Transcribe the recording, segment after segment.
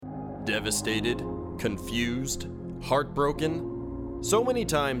Devastated, confused, heartbroken. So many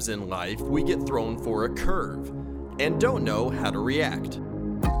times in life we get thrown for a curve and don't know how to react.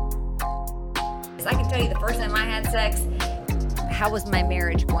 I can tell you the first time I had sex, how was my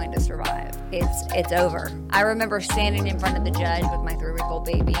marriage going to survive? It's over. I remember standing in front of the judge with my 3-week-old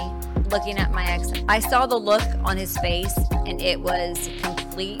baby, looking at my ex. I saw the look on his face, and it was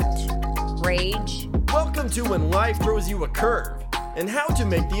complete rage. Welcome to When Life Throws You a Curve and How to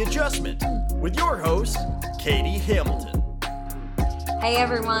Make the Adjustment with your host, Katie Hamilton. Hey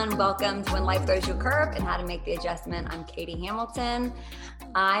everyone, welcome to When Life Throws You a Curve and How to Make the Adjustment. I'm Katie Hamilton.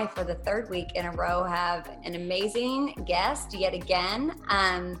 I, for the third week in a row, have an amazing guest yet again.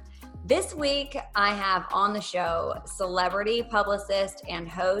 This week, I have on the show celebrity publicist and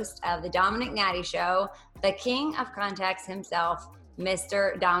host of the Domenick Nati Show, the king of contacts himself,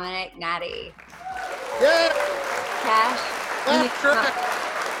 Mr. Domenick Nati. Yeah. Cash.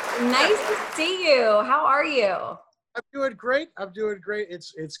 Nice to see you. How are you? I'm doing great.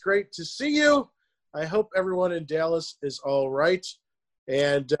 It's great to see you. I hope everyone in Dallas is all right.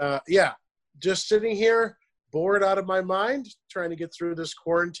 And just sitting here, bored out of my mind, trying to get through this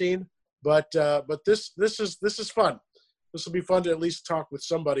quarantine. But this is fun. This will be fun to at least talk with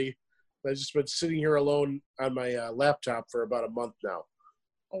somebody. I've just been sitting here alone on my laptop for about a month now.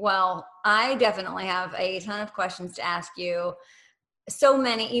 Well, I definitely have a ton of questions to ask you. So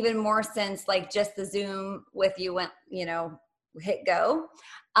many, even more since like just the Zoom with you went, hit go.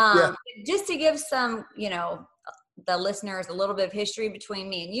 Just to give some, the listeners a little bit of history between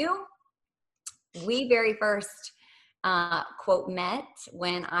me and you. We very first quote met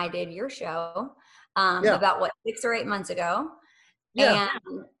when I did your show about 6 or 8 months ago. Yeah.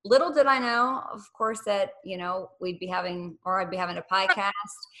 And little did I know, of course, that, I'd be having a podcast.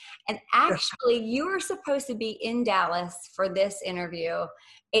 And actually, you were supposed to be in Dallas for this interview.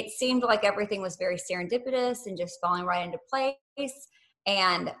 It seemed like everything was very serendipitous and just falling right into place.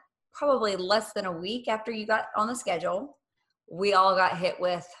 And probably less than a week after you got on the schedule, we all got hit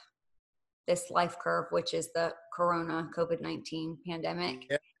with this life curve, which is the COVID-19 pandemic.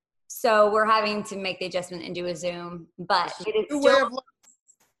 Yeah. So we're having to make the adjustment and do a Zoom, but it is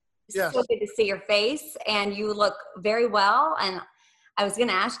still so good to see your face, and you look very well. And I was going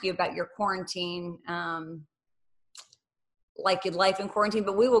to ask you about your quarantine, like your life in quarantine,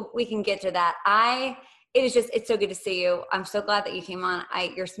 but we can get to that. It's so good to see you. I'm so glad that you came on.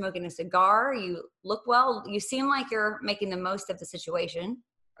 You're smoking a cigar. You look well. You seem like you're making the most of the situation.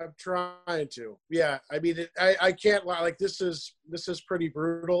 I'm trying to. Yeah. I mean, I can't lie. Like this is pretty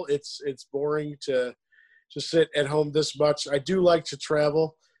brutal. It's boring to sit at home this much. I do like to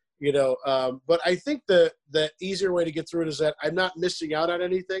travel, but I think the easier way to get through it is that I'm not missing out on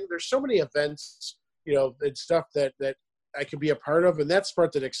anything. There's so many events, and stuff that I can be a part of. And that's the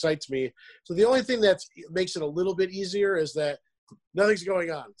part that excites me. So the only thing that makes it a little bit easier is that nothing's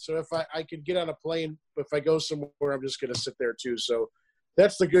going on. So if I could get on a plane, if I go somewhere, I'm just going to sit there too. So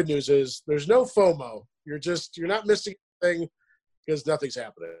that's the good news is there's no FOMO. You're not missing anything because nothing's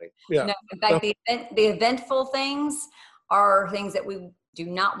happening. Yeah. No, in fact, the eventful things are things that we do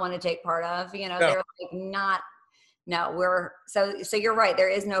not want to take part of. They're like not. No, so you're right. There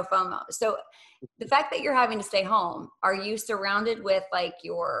is no FOMO. So the fact that you're having to stay home, are you surrounded with like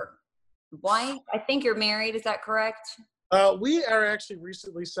your wife? I think you're married. Is that correct? We are actually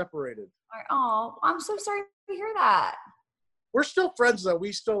recently separated. Oh, I'm so sorry to hear that. We're still friends though.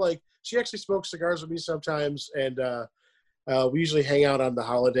 We still she actually smokes cigars with me sometimes, and we usually hang out on the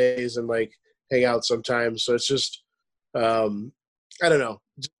holidays and hang out sometimes. So it's just, I don't know,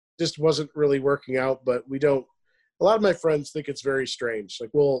 just wasn't really working out, but a lot of my friends think it's very strange. Like,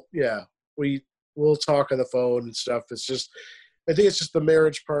 we'll talk on the phone and stuff. It's just, I think it's just the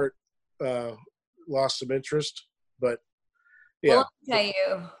marriage part, lost some interest, but yeah. Well, I'll tell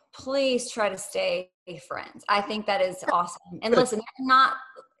you, please try to stay friends. I think that is awesome. And listen,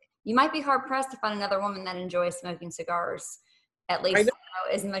 you might be hard pressed to find another woman that enjoys smoking cigars, at least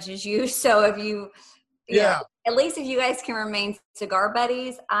as much as you. So if at least if you guys can remain cigar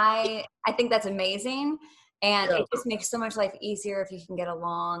buddies, I think that's amazing. And it just makes so much life easier if you can get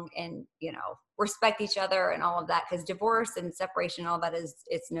along and, respect each other and all of that. Because divorce and separation, all that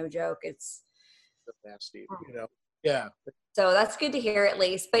it's no joke. It's nasty, Yeah. So that's good to hear at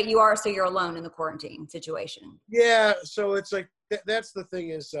least. But you're alone in the quarantine situation. Yeah. So it's like, that's the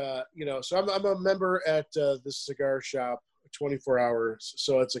thing is, so I'm a member at this cigar shop, 24 hours.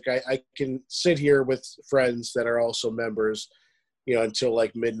 So it's like, I can sit here with friends that are also members, until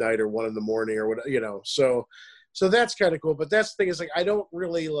like midnight or 1 a.m. or whatever, so that's kind of cool. But that's the thing is I don't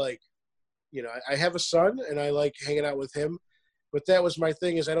really I have a son and I like hanging out with him, but that was my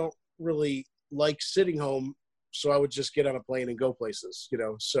thing is I don't really like sitting home, so I would just get on a plane and go places,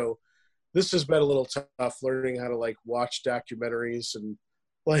 So this has been a little tough, learning how to like watch documentaries and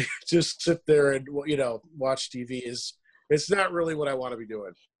like just sit there and, watch TV it's not really what I want to be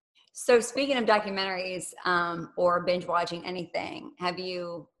doing. So speaking of documentaries, or binge watching anything, do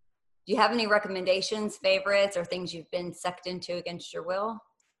you have any recommendations, favorites, or things you've been sucked into against your will?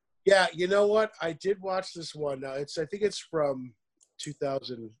 Yeah, you know what? I did watch this one. I think it's from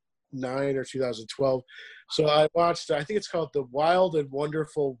 2009 or 2012. So I watched, I think it's called The Wild and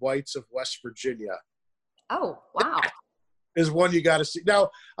Wonderful Whites of West Virginia. Oh, wow. That is one you got to see. Now,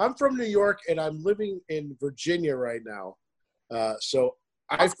 I'm from New York and I'm living in Virginia right now. So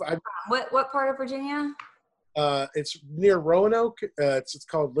what part of Virginia? It's near Roanoke. It's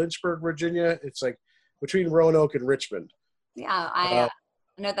called Lynchburg, Virginia. It's like between Roanoke and Richmond. Yeah, I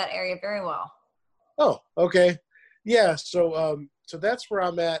know that area very well. Oh, okay. Yeah. So that's where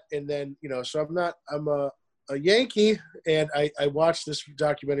I'm at. And then, so I'm a Yankee, and I watched this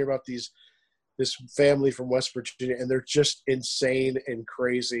documentary about this family from West Virginia, and they're just insane and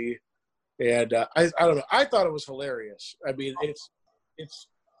crazy. And I don't know. I thought it was hilarious. I mean, it's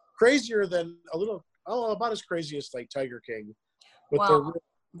crazier than about as crazy as like Tiger King. But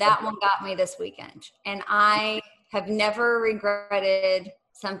that one got me this weekend, and I have never regretted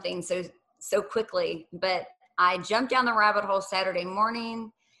something so quickly. But I jumped down the rabbit hole Saturday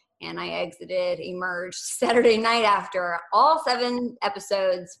morning, and I emerged Saturday night after all 7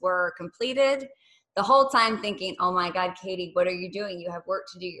 episodes were completed. The whole time thinking, oh my God, Katie, what are you doing? You have work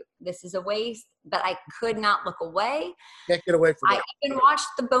to do. This is a waste. But I could not look away. Can't get away from it. I even watched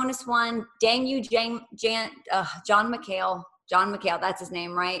the bonus one. Dang you, John McHale. John McHale, that's his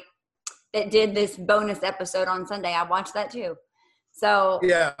name, right? That did this bonus episode on Sunday. I watched that too. So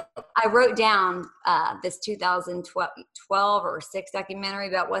yeah, I wrote down this 2012 or 6 documentary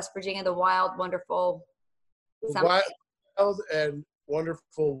about West Virginia, the Wild, Wonderful. Wild and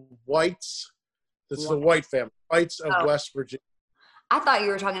Wonderful Whites. It's the White family, Whites of West Virginia. I thought you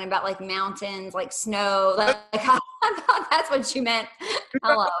were talking about like mountains, like snow. Like I thought that's what you meant.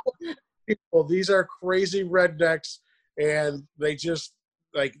 Hello. People, these are crazy rednecks, and they just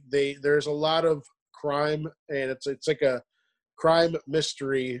there's a lot of crime, and it's like a crime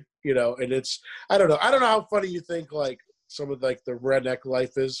mystery, and it's I don't know how funny you think like some of like the redneck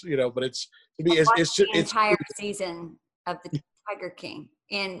life is, but it's to me it's just the entire season of the Tiger King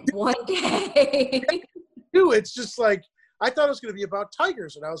in one day. Dude, it's just like I thought it was going to be about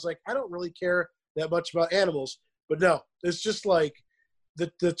tigers, and I was like, I don't really care that much about animals, but no, it's just like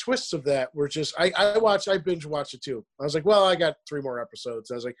the twists of that were just I binge watched it too. I was like, well, I got 3 more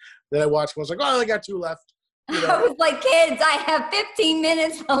episodes. I was like, then I watched one. I was like, well, I only got 2 left. I was like, kids, I have 15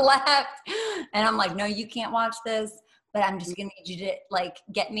 minutes left, and I'm like, no, you can't watch this, but I'm just gonna need you to like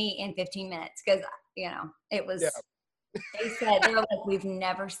get me in 15 minutes because it was. Yeah. They said they were like, we've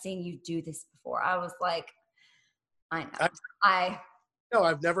never seen you do this before. I was like, I know. No,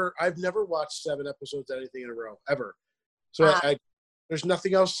 I've never watched 7 episodes of anything in a row ever. So there's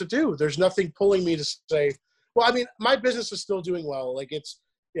nothing else to do. There's nothing pulling me to say. Well, I mean, my business is still doing well. Like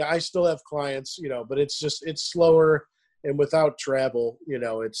I still have clients, but it's slower, and without travel,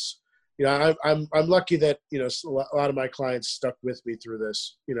 it's I'm lucky that a lot of my clients stuck with me through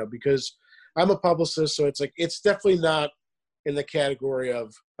this, because I'm a publicist, so it's like it's definitely not in the category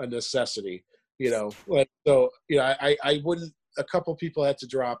of a necessity. I wouldn't. A couple people had to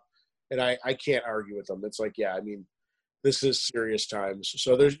drop, and I can't argue with them. It's like, yeah, I mean, this is serious times.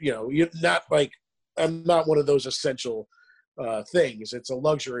 So there's, you're not like, I'm not one of those essential things. It's a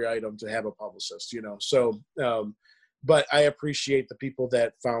luxury item to have a publicist, So, but I appreciate the people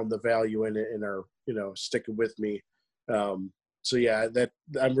that found the value in it and are, sticking with me. So yeah,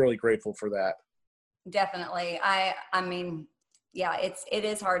 I'm really grateful for that. Definitely. I mean, yeah, it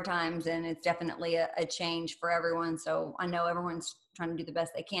is hard times, and it's definitely a change for everyone. So I know everyone's trying to do the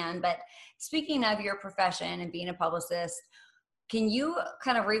best they can. But speaking of your profession and being a publicist, can you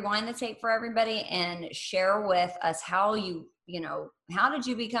kind of rewind the tape for everybody and share with us how how did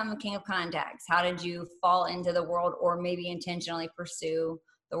you become the king of contacts? How did you fall into the world, or maybe intentionally pursue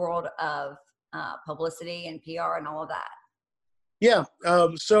the world of publicity and PR and all of that? Yeah.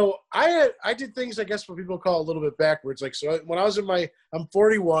 So I did things, I guess, what people call a little bit backwards. Like, so when I was I'm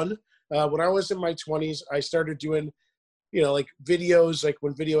 41. When I was in my 20s, I started doing, like videos, like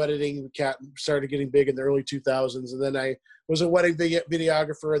when video editing started getting big in the early 2000s. And then I was a wedding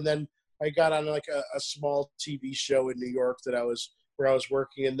videographer. And then I got on like a small TV show in New York where I was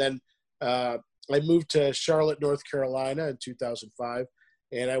working. And then I moved to Charlotte, North Carolina in 2005.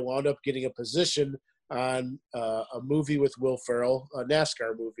 And I wound up getting a position on a movie with Will Ferrell, a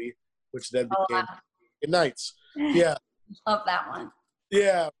NASCAR movie, which then became Nights. Yeah. Love that one.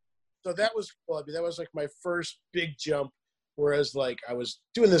 Yeah. So that was cool. I mean, that was like my first big jump. Whereas like I was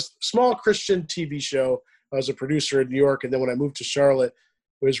doing this small Christian TV show. I was a producer in New York. And then when I moved to Charlotte,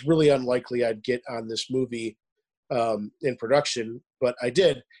 it was really unlikely I'd get on this movie in production, but I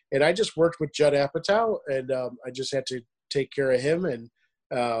did. And I just worked with Judd Apatow, and I just had to take care of him, and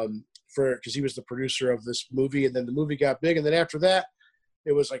because he was the producer of this movie. And then the movie got big. And then after that,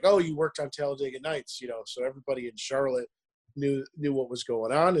 it was like, oh, you worked on Talladega Nights, you know, so everybody in Charlotte knew what was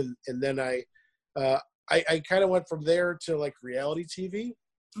going on. And then I kind of went from there to like reality TV,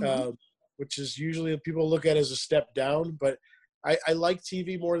 which is usually people look at as a step down, but I like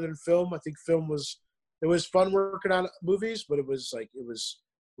TV more than film. I think film it was fun working on movies, but it was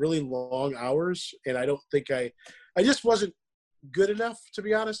really long hours. And I don't think I just wasn't good enough, to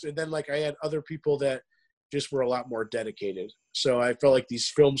be honest. And then like I had other people that just were a lot more dedicated. So I felt like these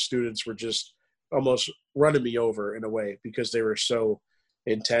film students were just almost running me over in a way because they were so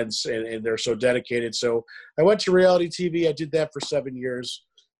intense and they're so dedicated. So I went to reality TV. I did that for 7 years.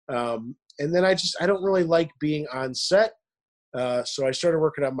 And then I don't really like being on set. So I started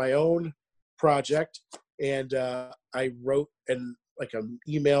working on my own project, and I wrote an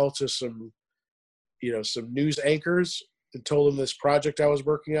email to some news anchors and told them this project I was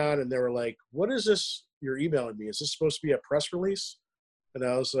working on. And they were like, what is this you're emailing me? Is this supposed to be a press release? And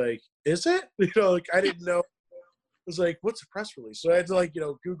I was like, is it? I didn't know. I was like, what's a press release? So I had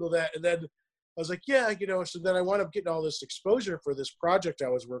to Google that. And then I was like, yeah, so then I wound up getting all this exposure for this project I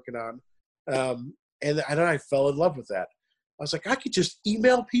was working on. And then I fell in love with that. I was like, I could just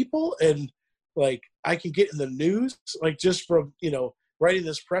email people and I could get in the news, just from, writing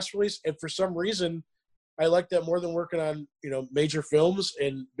this press release. And for some reason, I like that more than working on, major films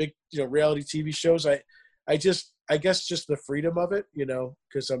and big, reality TV shows. I guess just the freedom of it,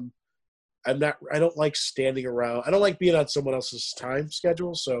 because I don't like standing around. I don't like being on someone else's time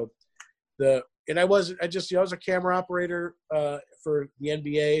schedule. So I was a camera operator for the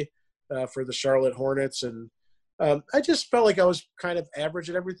NBA, for the Charlotte Hornets. And I just felt like I was kind of average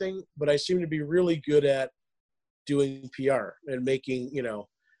at everything, but I seemed to be really good at doing PR and making,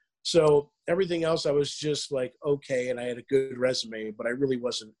 so everything else I was just like, okay. And I had a good resume, but I really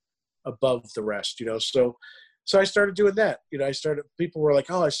wasn't above the rest, So I started doing that. People were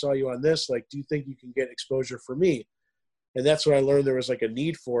like, oh, I saw you on this. Do you think you can get exposure for me? And that's when I learned there was a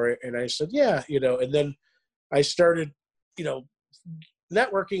need for it. And I said, yeah, and then I started,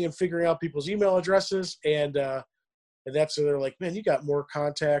 networking and figuring out people's email addresses. And that's when they're like, man, you got more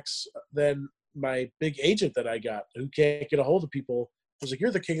contacts than my big agent that I got who can't get a hold of people. I was like,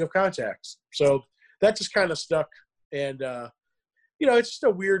 you're the king of contacts. So that just kind of stuck. And, it's just a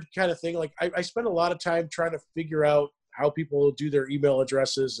weird kind of thing. I spend a lot of time trying to figure out how people do their email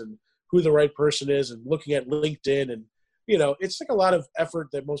addresses and who the right person is, and looking at LinkedIn. And, it's a lot of effort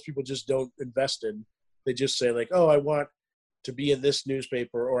that most people just don't invest in. They just say oh, I want to be in this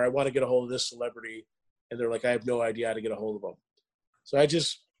newspaper, or I want to get a hold of this celebrity. And they're like, I have no idea how to get a hold of them. So I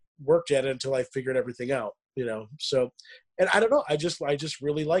just worked at it until I figured everything out, So, and I don't know, I just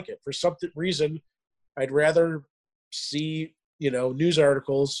really like it. For some reason, I'd rather see, news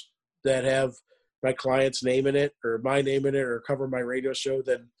articles that have my client's name in it, or my name in it, or cover my radio show,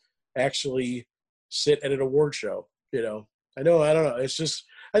 than actually sit at an award show. I don't know. It's just,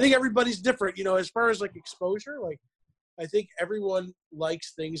 I think everybody's different, as far as exposure. I think everyone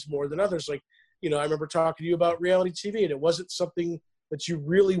likes things more than others. I remember talking to you about reality TV, and it wasn't something that you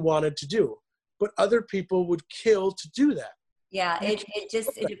really wanted to do, but other people would kill to do that. Yeah. It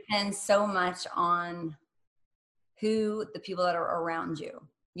depends so much on who the people that are around you,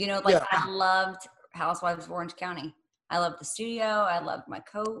 I loved Housewives of Orange County. I loved the studio. I loved my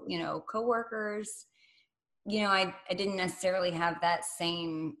coworkers. I didn't necessarily have that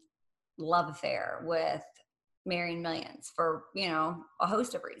same love affair with Marrying Millions for, a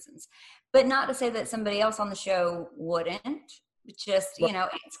host of reasons, but not to say that somebody else on the show wouldn't. Just,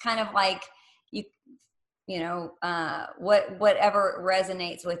 it's kind of like whatever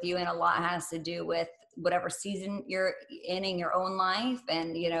resonates with you, and a lot has to do with whatever season you're in your own life,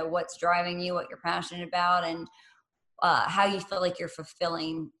 and what's driving you, what you're passionate about, and how you feel like you're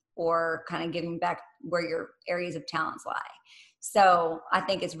fulfilling or kind of giving back where your areas of talents lie. So I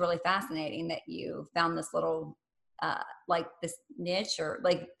think it's really fascinating that you found this little this niche, or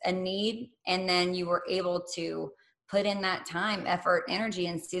a need, and then you were able to put in that time, effort, energy,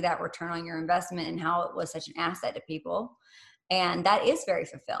 and see that return on your investment, and how it was such an asset to people. And that is very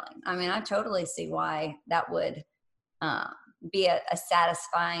fulfilling. I mean, I totally see why that would be a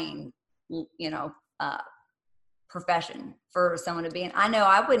satisfying, profession for someone to be in. I know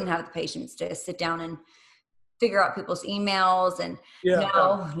I wouldn't have the patience to sit down and figure out people's emails and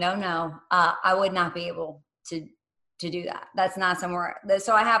no. I would not be able to do that. That's not somewhere.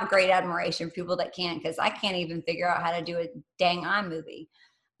 So I have great admiration for people that can, because I can't even figure out how to do a dang iMovie.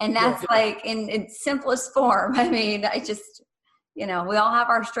 And that's like in its simplest form. I mean, I just, we all have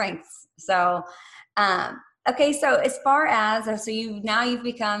our strengths. So, okay. So as far as, you've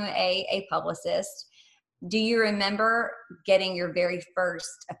become a publicist. Do you remember getting your very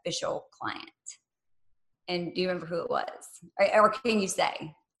first official client? And do you remember who it was? Or can you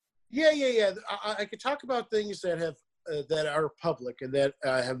say? Yeah. I could talk about things that have, that are public and that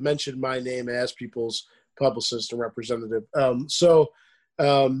have mentioned my name as people's publicist and representative. I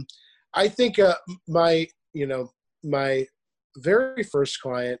think my very first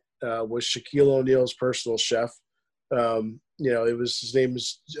client was Shaquille O'Neal's personal chef. His name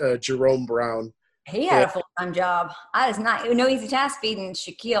is Jerome Brown. He had a full-time job. It's not no easy task feeding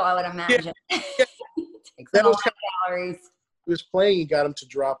Shaquille, I would imagine. Yeah. Takes a lot of calories. He was playing. He got him to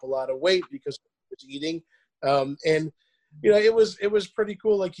drop a lot of weight because he was eating. It was pretty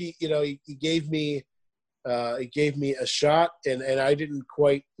cool. Like he gave me a shot, and I didn't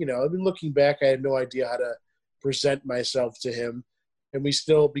quite, I've been looking back, I had no idea how to present myself to him, and we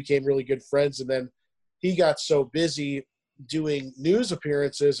still became really good friends. And then he got so busy doing news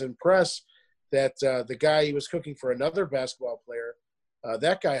appearances and press that the guy he was cooking for, another basketball player,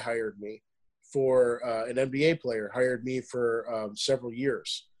 that guy hired me for an NBA player, hired me for several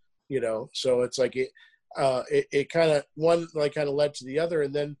years, so it's like it kind of one like kind of led to the other.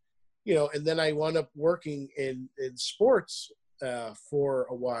 And then, and then I wound up working in sports for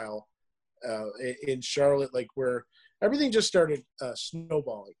a while in Charlotte, like where everything just started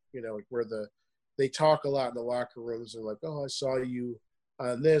snowballing, like where they talk a lot in the locker rooms. They're like, oh, I saw you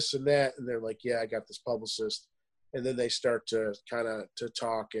on this and that. And they're like, yeah, I got this publicist. And then they start to kind of to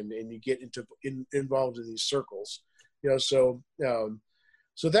talk, and you get involved in these circles, so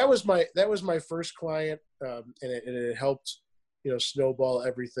that was my first client, and it helped, snowball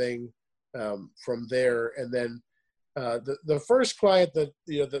everything from there. And then the first client that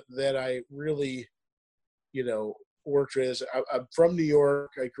that I really worked with is I'm from New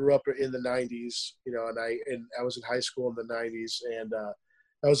York. I grew up in the 90s, and I was in high school in the 90s, and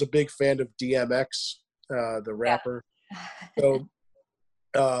I was a big fan of DMX, the rapper. So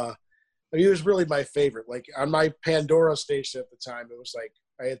he was really my favorite. Like on my Pandora station at the time, it was like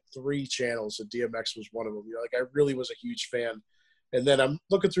I had 3 channels, and DMX was one of them. Like I really was a huge fan. And then I'm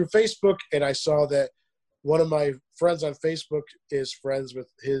looking through Facebook, and I saw that one of my friends on Facebook is friends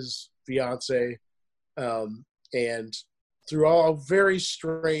with his fiance. And through a very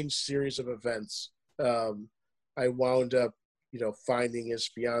strange series of events, I wound up, finding his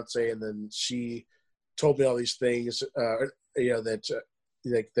fiance, and then she told me all these things,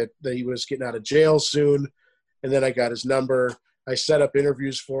 that he was getting out of jail soon. And then I got his number. I set up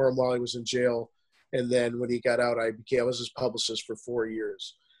interviews for him while he was in jail. And then when he got out, I was his publicist for 4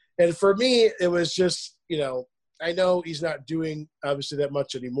 years. And for me, it was just, I know he's not doing obviously that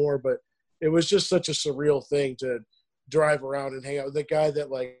much anymore, but it was just such a surreal thing to drive around and hang out with the guy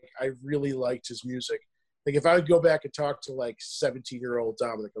that like I really liked his music. Like if I would go back and talk to like 17-year-old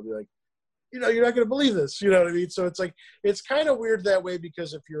Domenick, I'll be like, you're not going to believe this. You know what I mean? So it's like, it's kind of weird that way,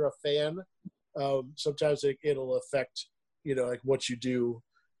 because if you're a fan, sometimes it'll affect, like what you do.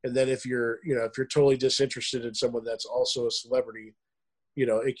 And then if you're totally disinterested in someone that's also a celebrity,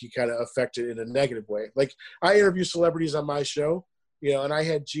 it can kind of affect it in a negative way. Like I interview celebrities on my show, and I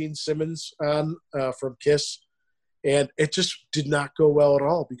had Gene Simmons on from Kiss, and it just did not go well at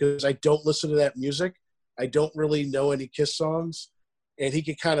all, because I don't listen to that music. I don't really know any Kiss songs. And he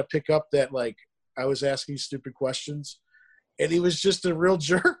could kind of pick up that, like, I was asking stupid questions, and he was just a real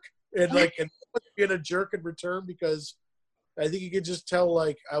jerk, and being a jerk in return, because I think you could just tell,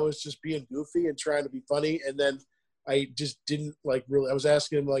 like, I was just being goofy and trying to be funny. And then I just didn't I was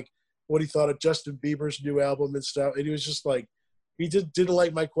asking him like what he thought of Justin Bieber's new album and stuff. And he was just like, he just didn't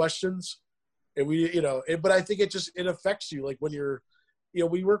like my questions. And but I think it affects you. Like when you're,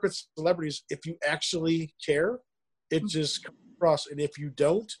 we work with celebrities. If you actually care, it just comes across. And if you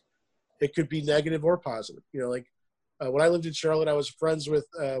don't, it could be negative or positive. When I lived in Charlotte, I was friends with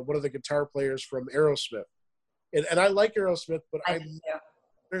one of the guitar players from Aerosmith. And I like Aerosmith, but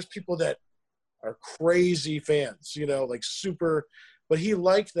there's people that are crazy fans, like super, but he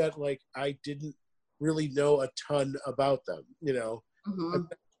liked that, like, I didn't really know a ton about them, Mm-hmm.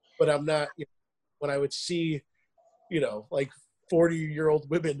 But I'm not, when I would see, like 40-year-old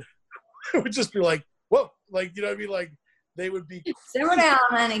women, it would just be like, whoa, like, what I mean? Like they would be simmer down,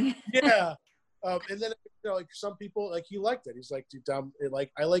 honey. Yeah. And then like some people, like he liked it. He's like, dude, Dom,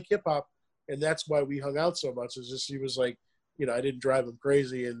 like I like hip hop, and that's why we hung out so much. It's just he was like, I didn't drive him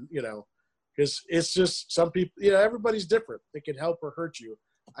crazy, and because it's just some people, everybody's different. It can help or hurt you.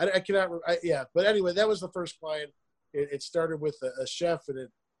 I cannot, yeah. But anyway, that was the first client. It started with a chef, and it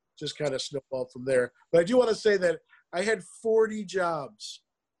just kind of snowballed from there. But I do want to say that I had 40 jobs,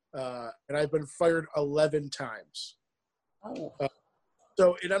 and I've been fired 11 times. Oh.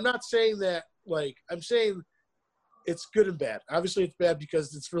 So, and I'm not saying that, like, I'm saying it's good and bad. Obviously, it's bad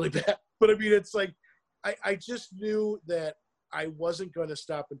because it's really bad. But, I mean, it's like I just knew that I wasn't going to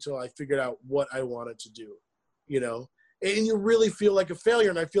stop until I figured out what I wanted to do, And you really feel like a failure.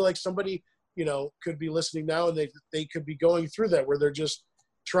 And I feel like somebody, could be listening now, and they could be going through that where they're just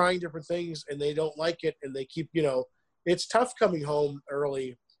trying different things and they don't like it, and they keep, it's tough coming home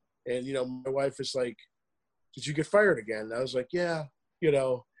early. And, my wife is like, did you get fired again? And I was like, yeah,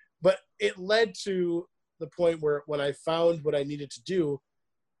 but it led to the point where when I found what I needed to do,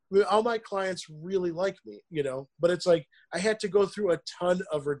 all my clients really like me, but it's like I had to go through a ton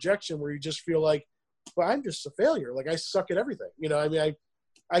of rejection where you just feel like, well, I'm just a failure. Like I suck at everything. I mean,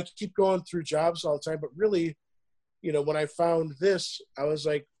 I keep going through jobs all the time, but really, when I found this, I was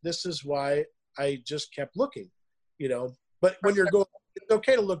like, this is why I just kept looking, but when you're going, it's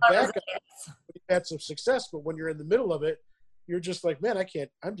okay to look back when you've had some success, but when you're in the middle of it, you're just like, man, I can't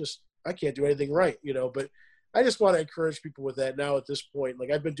do anything right, but I just want to encourage people with that now at this point.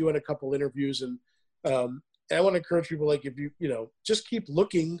 Like I've been doing a couple interviews, and I want to encourage people, like, if you, just keep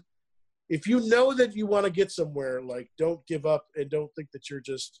looking. If you know that you want to get somewhere, like, don't give up and don't think that you're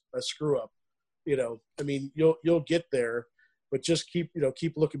just a screw up. I mean, you'll get there, but just keep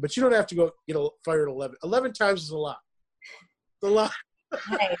looking. But you don't have to go, fired 11 times is a lot. It's a lot.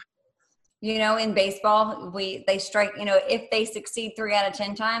 Hey, in baseball, they strike, if they succeed 3 out of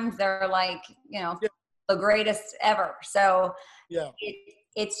 10 times, they're like, Yeah. the greatest ever. So yeah,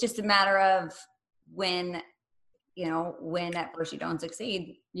 it's just a matter of when at first you don't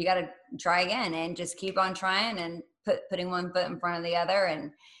succeed, you got to try again and just keep on trying and putting one foot in front of the other.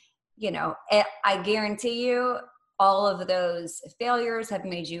 And, I guarantee you all of those failures have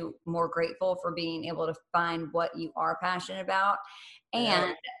made you more grateful for being able to find what you are passionate about,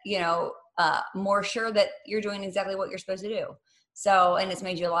 and, more sure that you're doing exactly what you're supposed to do. So, and it's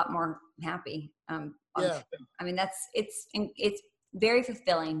made you a lot more happy. Yeah. I mean, it's very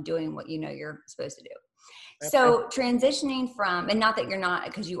fulfilling doing what you're supposed to do. So transitioning from, and not that you're not,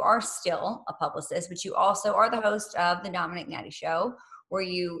 because you are still a publicist, but you also are the host of the Domenick Nati Show, where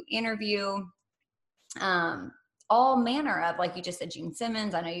you interview all manner of, like you just said, Gene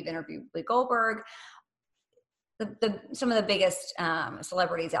Simmons. I know you've interviewed Lee Goldberg, some of the biggest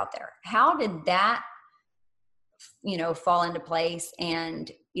celebrities out there. How did that, fall into place?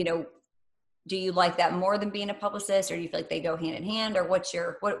 And, do you like that more than being a publicist, or do you feel like they go hand in hand, or what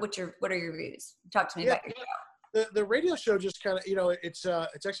are your views? Talk to me about your show. The radio show just kind of, it's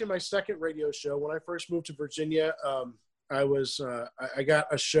actually my second radio show. When I first moved to Virginia, I got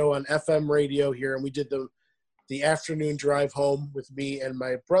a show on FM radio here, and we did the afternoon drive home with me and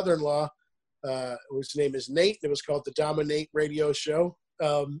my brother-in-law, whose name is Nate. It was called the Domenick Radio Show.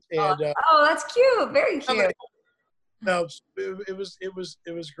 Oh, that's cute. Very cute. No,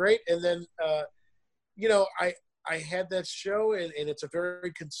 it was great. And then, I had that show, and it's a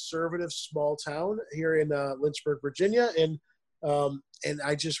very conservative small town here in Lynchburg, Virginia. And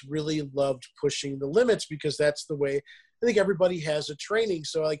I just really loved pushing the limits, because that's the way I think everybody has a training.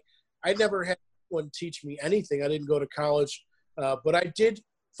 So like, I never had anyone teach me anything. I didn't go to college, but I did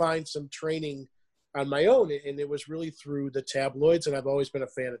find some training on my own. And it was really through the tabloids. And I've always been a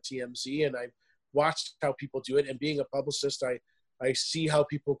fan of TMZ, and I watched how people do it. And being a publicist, I see how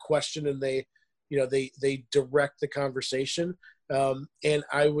people question, and they direct the conversation. And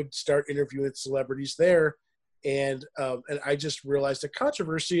I would start interviewing celebrities there. And I just realized that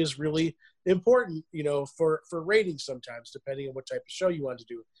controversy is really important, for ratings sometimes, depending on what type of show you want to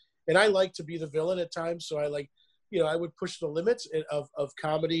do. And I like to be the villain at times. So I I would push the limits of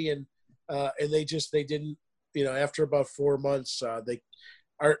comedy, and they didn't, after about 4 months,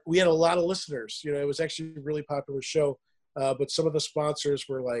 we had a lot of listeners. It was actually a really popular show. But some of the sponsors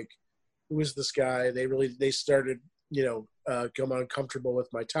were like, who is this guy? They started, come uncomfortable with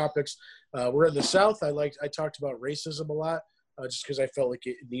my topics. We're in the South. I talked about racism a lot, just because I felt like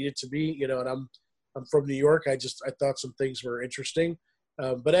it needed to be, and I'm from New York. I thought some things were interesting.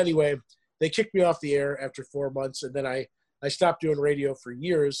 But anyway, they kicked me off the air after 4 months, and then I stopped doing radio for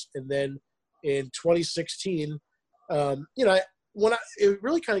years. And then in 2016, it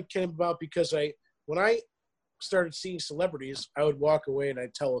really kind of came about because when I started seeing celebrities, I would walk away and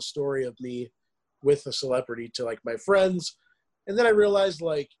I'd tell a story of me with a celebrity to like my friends. And then I realized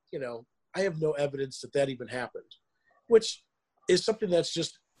like, you know, I have no evidence that even happened, which is something that's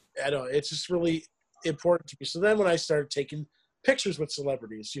just, I don't know, it's just really important to me. So then when I started taking pictures with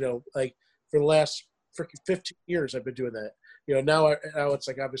celebrities, you know, like for the last freaking 15 years, I've been doing that. You know, now it's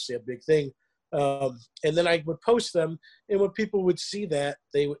like obviously a big thing. And then I would post them, and when people would see that,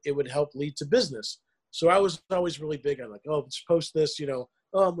 it would help lead to business. So I was always really big on like, oh, let's post this, you know,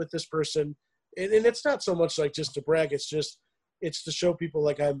 oh, I'm with this person. And it's not so much like just to brag. It's to show people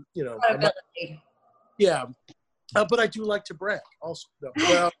like I'm, you know, yeah. But I do like to brag also. No,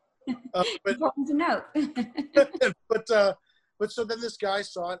 well, but, important to note. but so then this guy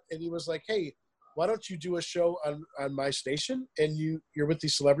saw it, and he was like, hey, why don't you do a show on my station, and you're with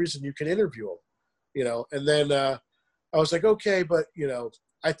these celebrities and you can interview them, you know? And then I was like, okay, but you know,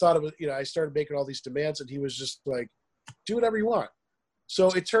 I thought it was, you know, I started making all these demands, and he was just like, do whatever you want. So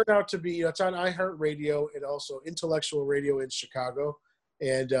it turned out to be, you know, it's on iHeartRadio and also Intellectual Radio in Chicago.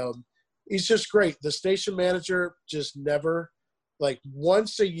 And he's just great. The station manager just never, like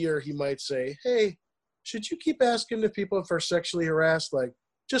once a year, he might say, hey, should you keep asking if people if they're sexually harassed? Like,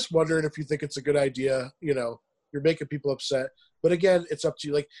 just wondering if you think it's a good idea. You know, you're making people upset. But again, it's up to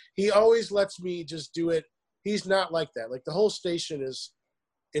you. Like, he always lets me just do it. He's not like that. Like, the whole station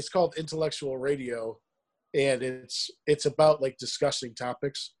it's called Intellectual Radio, and it's about like discussing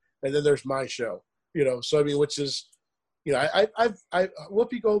topics. And then there's my show, you know. So I mean, which is, you know, I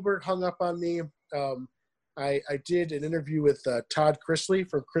Whoopi Goldberg hung up on me. I did an interview with Todd Chrisley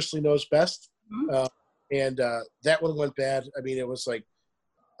from Chrisley Knows Best, and that one went bad. I mean, it was like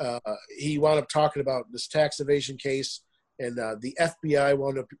he wound up talking about this tax evasion case, and the FBI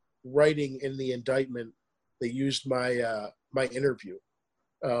wound up writing in the indictment they used my my interview.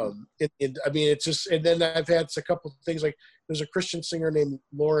 I mean, it's just, and then I've had a couple of things like there's a Christian singer named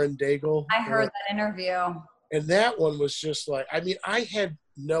Lauren Daigle. I heard that interview. And that one was just like, I mean, I had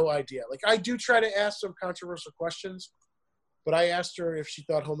no idea. Like, I do try to ask some controversial questions, but I asked her if she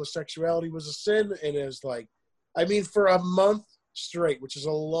thought homosexuality was a sin. And it was like, I mean, for a month straight, which is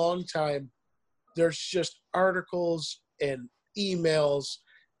a long time, there's just articles and emails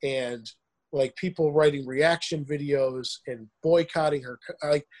and like people writing reaction videos and boycotting her,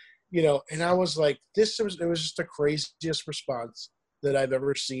 like, you know, and I was like, it was just the craziest response that I've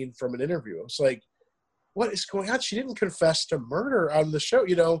ever seen from an interview. It's like, what is going on? She didn't confess to murder on the show,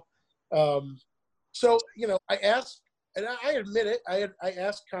 you know? So, you know, I asked, and I admit it, I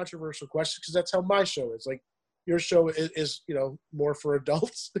asked controversial questions because that's how my show is. Like, your show is, you know, more for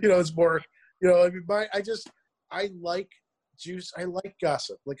adults, you know, it's more, you know, I mean, I like juice. I like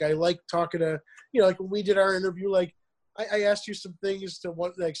gossip. Like, I like talking to, you know, like when we did our interview, like I asked you some things to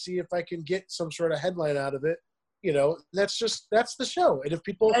see if I can get some sort of headline out of it. You know, that's the show. And if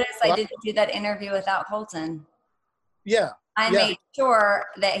people, I didn't do that interview without Colton. Yeah. I made sure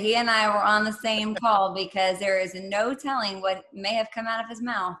that he and I were on the same call because there is no telling what may have come out of his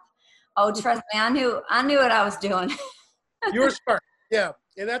mouth. Oh, trust me, I knew what I was doing. You were smart. Yeah.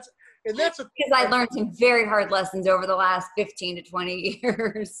 And that's because I learned some very hard lessons over the last 15 to 20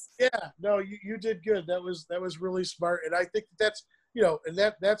 years. Yeah, no, you did good. That was really smart. And I think that's, you know, and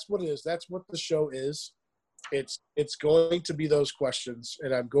that's what it is. That's what the show is. It's going to be those questions,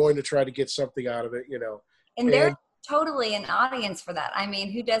 and I'm going to try to get something out of it, you know. And there's totally an audience for that. I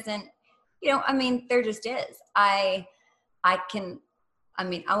mean, who doesn't, you know, I mean, there just is. I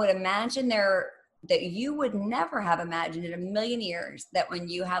would imagine that you would never have imagined in a million years that when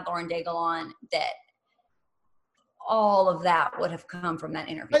you had Lauren Daigle on, that all of that would have come from that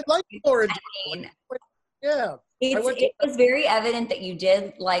interview. I like Lauren Daigle. Yeah. It was very evident that you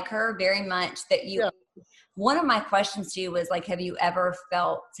did like her very much, that you, one of my questions to you was like, have you ever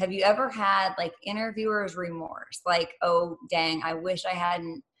had like interviewer's remorse? Like, oh, dang, I wish I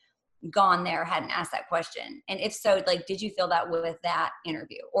hadn't gone there, hadn't asked that question. And if so, like, did you feel that with that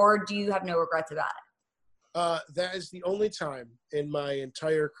interview, or do you have no regrets about it? That is the only time in my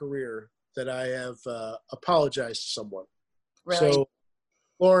entire career that I have apologized to someone. Really? So,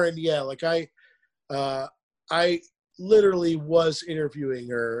 Lauren, yeah, like I literally was interviewing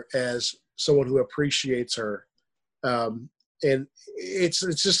her as someone who appreciates her. And it's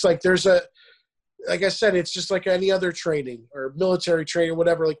just like like I said, it's just like any other training or military training,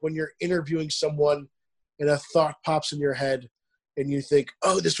 whatever. Like when you're interviewing someone and a thought pops in your head and you think,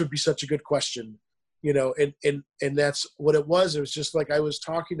 oh, this would be such a good question, you know, and that's what it was. It was just like I was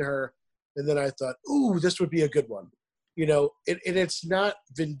talking to her and then I thought, ooh, this would be a good one, you know, and it's not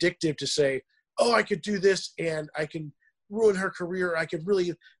vindictive to say, oh, I could do this and I can ruin her career. I could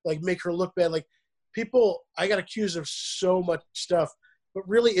really like make her look bad. Like people, I got accused of so much stuff. But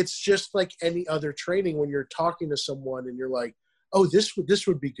really, it's just like any other training when you're talking to someone and you're like, oh, this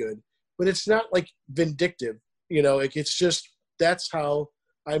would be good. But it's not like vindictive, like it's just, that's how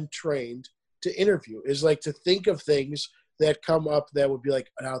I'm trained to interview, is like to think of things that come up that would be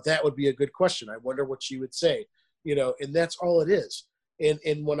like, now that would be a good question. I wonder what she would say, and that's all it is.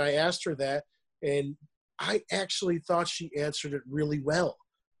 And when I asked her that, and I actually thought she answered it really well.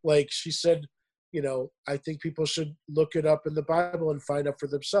 Like she said, I think people should look it up in the Bible and find out for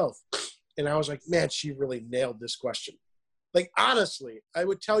themselves. And I was like, man, she really nailed this question. Like, honestly, I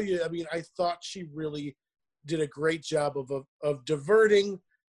would tell you, I mean, I thought she really did a great job of diverting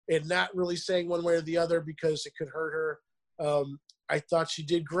and not really saying one way or the other because it could hurt her. I thought she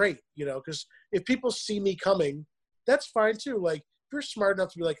did great, because if people see me coming, that's fine too. Like, if you're smart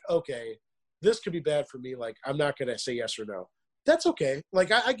enough to be like, okay, this could be bad for me. Like, I'm not going to say yes or no. That's okay.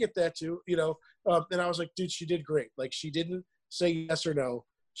 Like, I get that too, and I was like, dude, she did great. Like, she didn't say yes or no.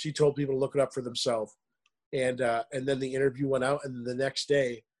 She told people to look it up for themselves. And then the interview went out, and the next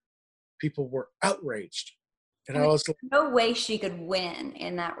day people were outraged. And I was like, no way she could win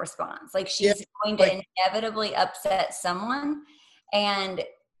in that response. Like, she's going to inevitably upset someone. And,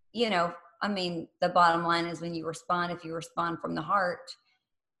 I mean, the bottom line is when you respond, if you respond from the heart,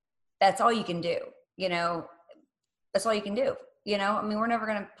 that's all you can do. That's all you can do. I mean, we're never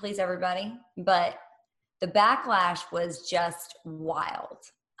going to please everybody, but the backlash was just wild.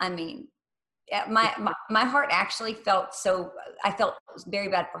 I mean, my heart actually felt I felt very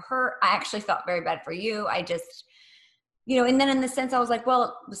bad for her. I actually felt very bad for you. I just, and then in the sense I was like, well,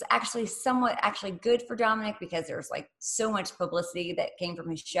 it was actually somewhat good for Domenick because there's like so much publicity that came from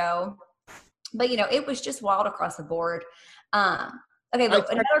his show, but it was just wild across the board. Okay.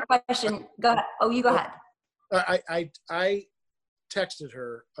 But another question, go ahead. Oh, you go ahead. I texted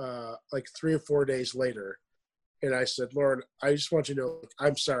her like 3 or 4 days later. And I said, Lauren, I just want you to know,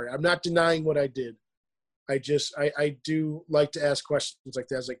 I'm sorry. I'm not denying what I did. I do like to ask questions like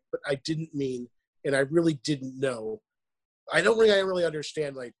that. I was like, but I didn't mean, and I really didn't know. I don't really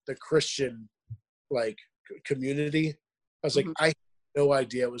understand like the Christian like community. I was like, I had no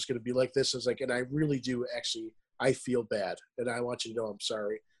idea it was going to be like this. I was like, and I really do actually, I feel bad. And I want you to know I'm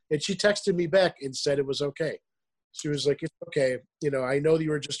sorry. And she texted me back and said it was okay. She was like, it's okay. I know that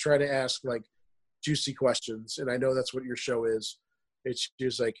you were just trying to ask like juicy questions, and I know that's what your show is. And she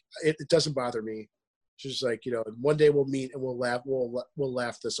was like, it doesn't bother me. She's like, one day we'll meet and we'll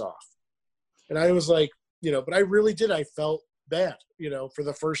laugh this off. And I was like, but I really did. I felt bad, for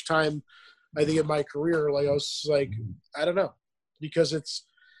the first time, I think in my career. Like, I was like, I don't know, because it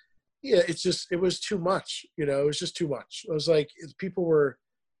was too much. It was just too much. I was like, people were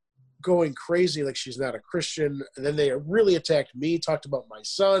going crazy, like she's not a Christian, and then they really attacked me, talked about my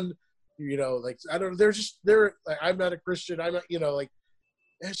son. Like, I don't know, they're like, I'm not a Christian. I'm not, like,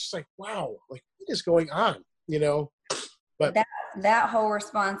 it's just like, wow, like, what is going on, but that whole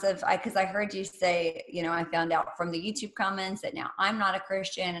response of, cause I heard you say, I found out from the YouTube comments that now I'm not a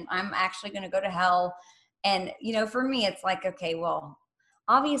Christian and I'm actually going to go to hell. And, for me, it's like, okay, well,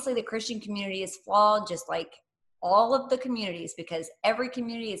 obviously the Christian community is flawed, just like all of the communities, because every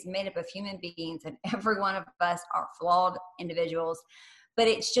community is made up of human beings and every one of us are flawed individuals. But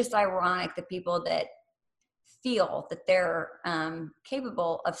it's just ironic that people that feel that they're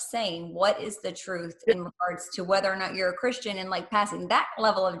capable of saying what is the truth in regards to whether or not you're a Christian, and like passing that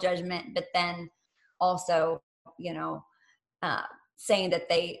level of judgment, but then also, saying that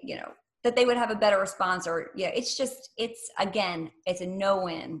they, that they would have a better response, or it's a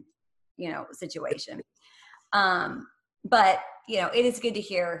no-win, situation. But it is good to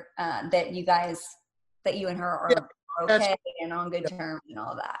hear that you and her are okay and on good terms and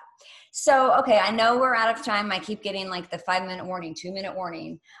all that. So, okay, I know we're out of time. I keep getting like the 5-minute warning, 2-minute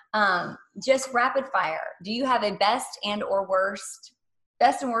warning. Just rapid fire. Do you have a best and worst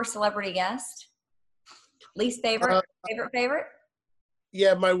celebrity guest? Least favorite, favorite?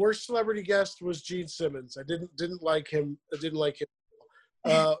 Yeah, my worst celebrity guest was Gene Simmons. I didn't like him.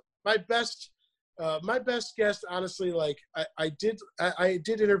 My best guest, honestly, like I did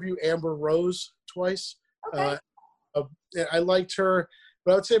interview Amber Rose twice. Okay. I liked her,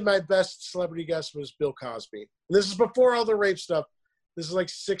 but I would say my best celebrity guest was Bill Cosby. And this is before all the rape stuff. This is like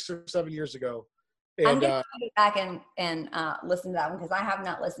 6 or 7 years ago. And, I'm going to go back and listen to that one, because I have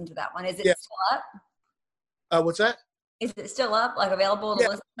not listened to that one. Is it still up? What's that? Is it still up, like available to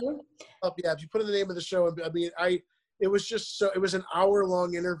listen to? Yeah, if you put in the name of the show, I mean, it was an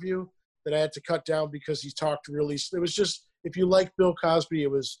hour-long interview that I had to cut down because he talked really. It was just, if you like Bill Cosby,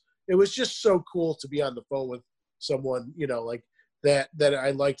 it was just so cool to be on the phone with someone, like that I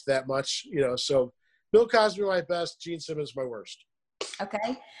liked that much, So Bill Cosby my best, Gene Simmons my worst.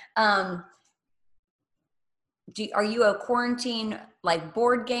 Okay. Are you a quarantine, like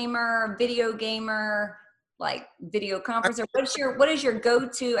board gamer, video gamer, like video conference, or what is your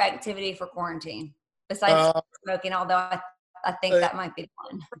go-to activity for quarantine besides smoking? Although I think that might be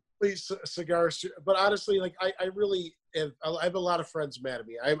one. Cigars, but honestly, like I really I have a lot of friends mad at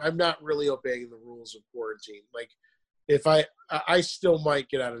me. I'm not really obeying the rules of quarantine. Like if I still might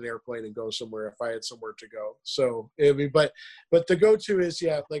get on an airplane and go somewhere if I had somewhere to go. So I mean, but the go-to is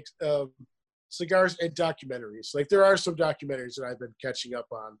like cigars and documentaries. Like there are some documentaries that I've been catching up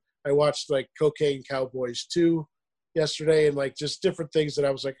on. I watched like Cocaine Cowboys 2 yesterday, and like just different things that I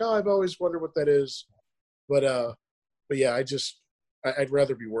was like, oh, I've always wondered what that is. But yeah, I'd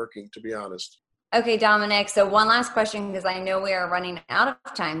rather be working, to be honest. Okay, Domenick. So one last question, because I know we are running out of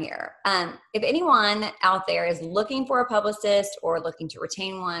time here. If anyone out there is looking for a publicist or looking to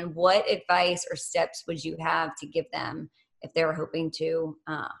retain one, what advice or steps would you have to give them if they were hoping to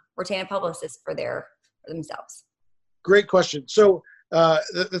retain a publicist for themselves? Great question. So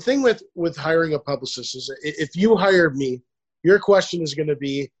the thing with hiring a publicist is if you hired me, your question is going to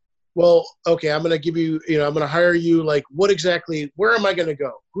be, well, okay, I'm going to give you, I'm going to hire you. Like, where am I going to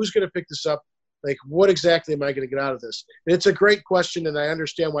go? Who's going to pick this up? Like, what exactly am I going to get out of this? And it's a great question, and I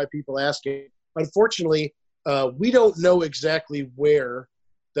understand why people ask it. Unfortunately, we don't know exactly where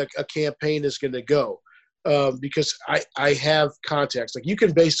a campaign is going to go because I have contacts. Like, you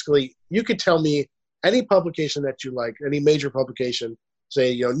could tell me any publication that you like, any major publication,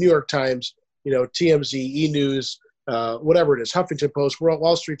 say, New York Times, TMZ, E-News, whatever it is, Huffington Post,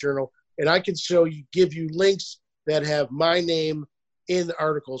 Wall Street Journal, and I can give you links that have my name in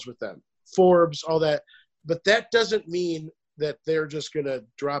articles with them. Forbes, all that. But that doesn't mean that they're just going to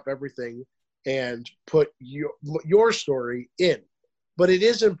drop everything and put your story in. But it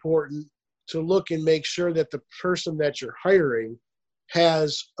is important to look and make sure that the person that you're hiring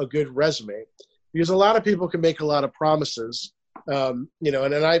has a good resume. Because a lot of people can make a lot of promises, and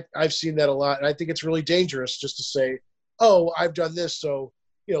then I've seen that a lot. And I think it's really dangerous just to say, oh, I've done this. So,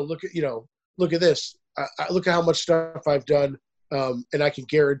 look at this. Look at how much stuff I've done. And I can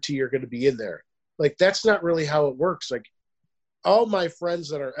guarantee you're going to be in there. Like, that's not really how it works. Like, all my friends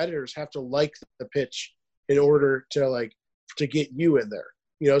that are editors have to like the pitch in order to get you in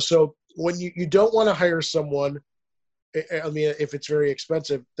there. So when you don't want to hire someone, I mean, if it's very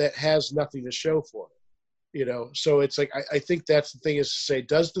expensive, that has nothing to show for it. So it's like, I think that's the thing, is to say,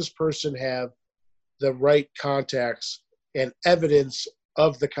 does this person have the right contacts and evidence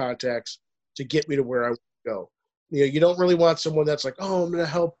of the contacts to get me to where I want to go? You don't really want someone that's like, oh, I'm going to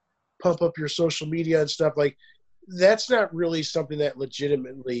help pump up your social media and stuff. Like, that's not really something that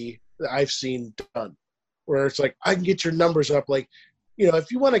legitimately I've seen done, where it's like, I can get your numbers up. Like,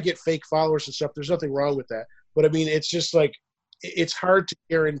 if you want to get fake followers and stuff, there's nothing wrong with that. But I mean, it's just like, it's hard to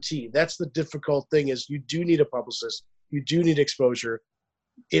guarantee. That's the difficult thing, is you do need a publicist. You do need exposure.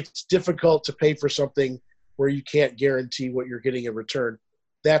 It's difficult to pay for something where you can't guarantee what you're getting in return.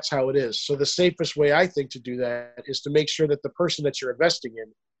 That's how it is. So the safest way, I think, to do that is to make sure that the person that you're investing in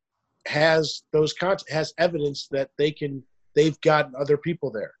has has evidence that they've gotten other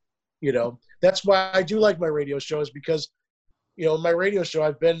people there. That's why I do like my radio shows, because, my radio show,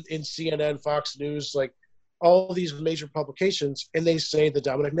 I've been in CNN, Fox News, like all these major publications, and they say the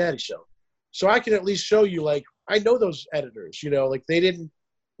Domenick Nati Show. So I can at least show you, like, I know those editors, like they didn't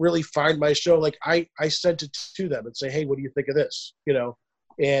really find my show. Like I sent it to them and say, hey, what do you think of this?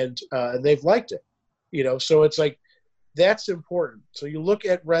 And they've liked it, so it's like, that's important. So you look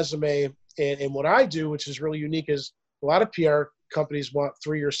at resume, and what I do, which is really unique, is a lot of PR companies want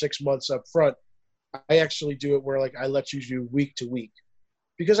 3 or 6 months up front. I actually do it where, like, I let you do week to week,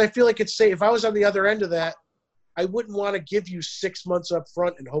 because I feel like it's safe. If I was on the other end of that, I wouldn't want to give you 6 months up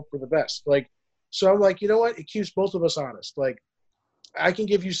front and hope for the best. Like, so I'm like, you know what? It keeps both of us honest. Like, I can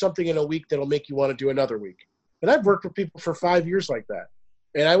give you something in a week that'll make you want to do another week. And I've worked with people for 5 years like that.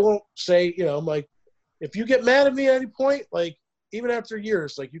 And I won't say, I'm like, if you get mad at me at any point, like, even after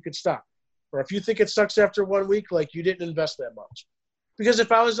years, like, you could stop. Or if you think it sucks after 1 week, like, you didn't invest that much. Because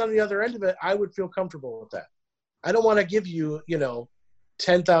if I was on the other end of it, I would feel comfortable with that. I don't want to give you,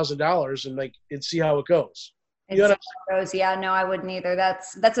 $10,000 and see how it goes. Yeah, no, I wouldn't either.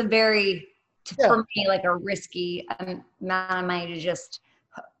 That's a very, for me, like a risky amount of money to just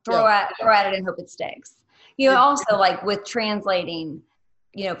throw at it and hope it sticks. Also, like, with translating,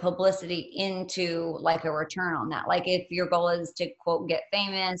 publicity into, like, a return on that. Like, if your goal is to, quote, get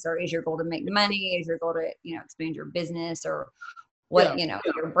famous, or is your goal to make money, is your goal to, expand your business, or what,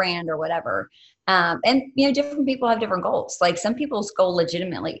 your brand or whatever. And, different people have different goals. Like, some people's goal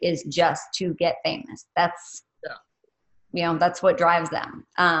legitimately is just to get famous. that's what drives them.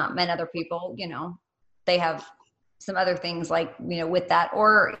 And other people, they have some other things like, with that,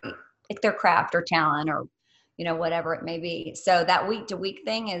 or their craft or talent or, whatever it may be. So that week to week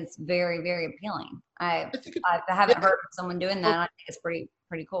thing is very, very appealing. I haven't heard of someone doing that. I think it's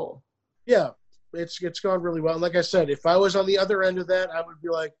pretty cool. Yeah. It's gone really well. And like I said, if I was on the other end of that, I would be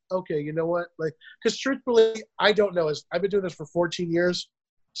like, okay, you know what? Like, because truthfully, I don't know. I've been doing this for 14 years.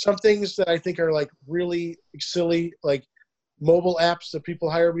 Some things that I think are like really silly, like mobile apps that people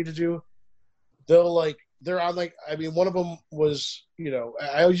hire me to do, they're on one of them was,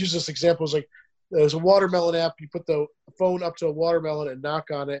 I always use this example. It's like, there's a watermelon app. You put the phone up to a watermelon and knock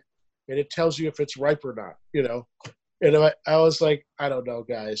on it, and it tells you if it's ripe or not, And I was like, I don't know,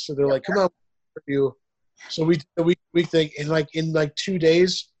 guys. So they're like, come on, you. So we did the week thing, and in 2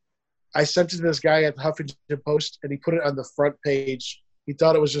 days, I sent it to this guy at the Huffington Post, and he put it on the front page. He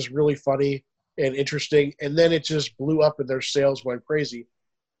thought it was just really funny and interesting, and then it just blew up, and their sales went crazy.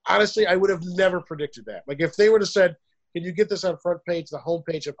 Honestly, I would have never predicted that. Like, if they would have said, can you get this on front page, the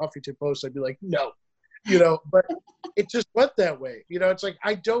homepage of Huffington Post, I'd be like, no. But it just went that way. It's like,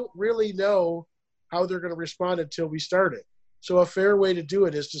 I don't really know how they're going to respond until we start it. So a fair way to do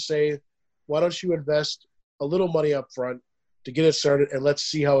it is to say, why don't you invest a little money up front to get it started, and let's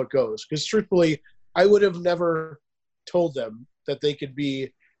see how it goes. Because truthfully, I would have never told them that they could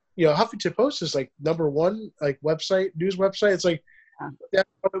be, Huffington Post is like number one, like news website. It's like, that's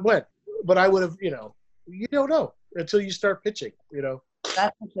how it went. But I would have, you don't know until you start pitching,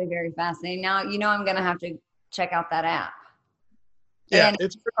 That's actually very fascinating. Now, I'm going to have to check out that app. Yeah. And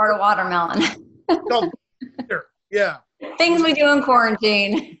it's start a watermelon. Yeah. Things we do in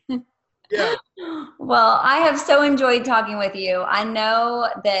quarantine. Yeah. Well, I have so enjoyed talking with you. I know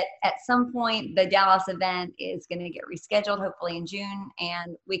that at some point the Dallas event is going to get rescheduled, hopefully in June,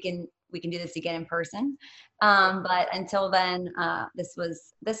 and we can do this again in person. But until then, this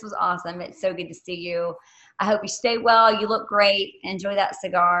was awesome. It's so good to see you. I hope you stay well. You look great. Enjoy that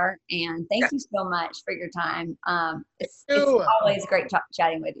cigar, and thank you so much for your time. It's always great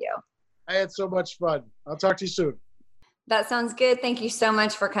chatting with you. I had so much fun. I'll talk to you soon. That sounds good. Thank you so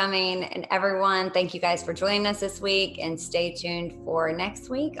much for coming. And everyone, thank you guys for joining us this week, and stay tuned for next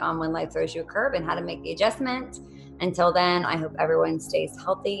week on When Life Throws You a Curve and how to make the adjustment. Until then, I hope everyone stays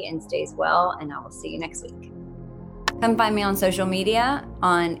healthy and stays well, and I will see you next week. Come find me on social media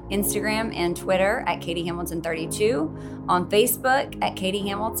on Instagram and Twitter at Katie Hamilton 32, on Facebook at Katie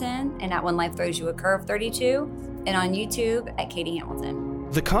Hamilton, and at When Life Throws You a Curve 32, and on YouTube at Katie Hamilton.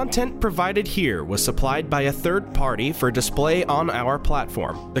 The content provided here was supplied by a third party for display on our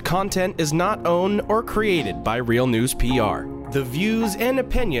platform. The content is not owned or created by Real News PR. The views and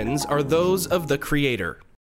opinions are those of the creator.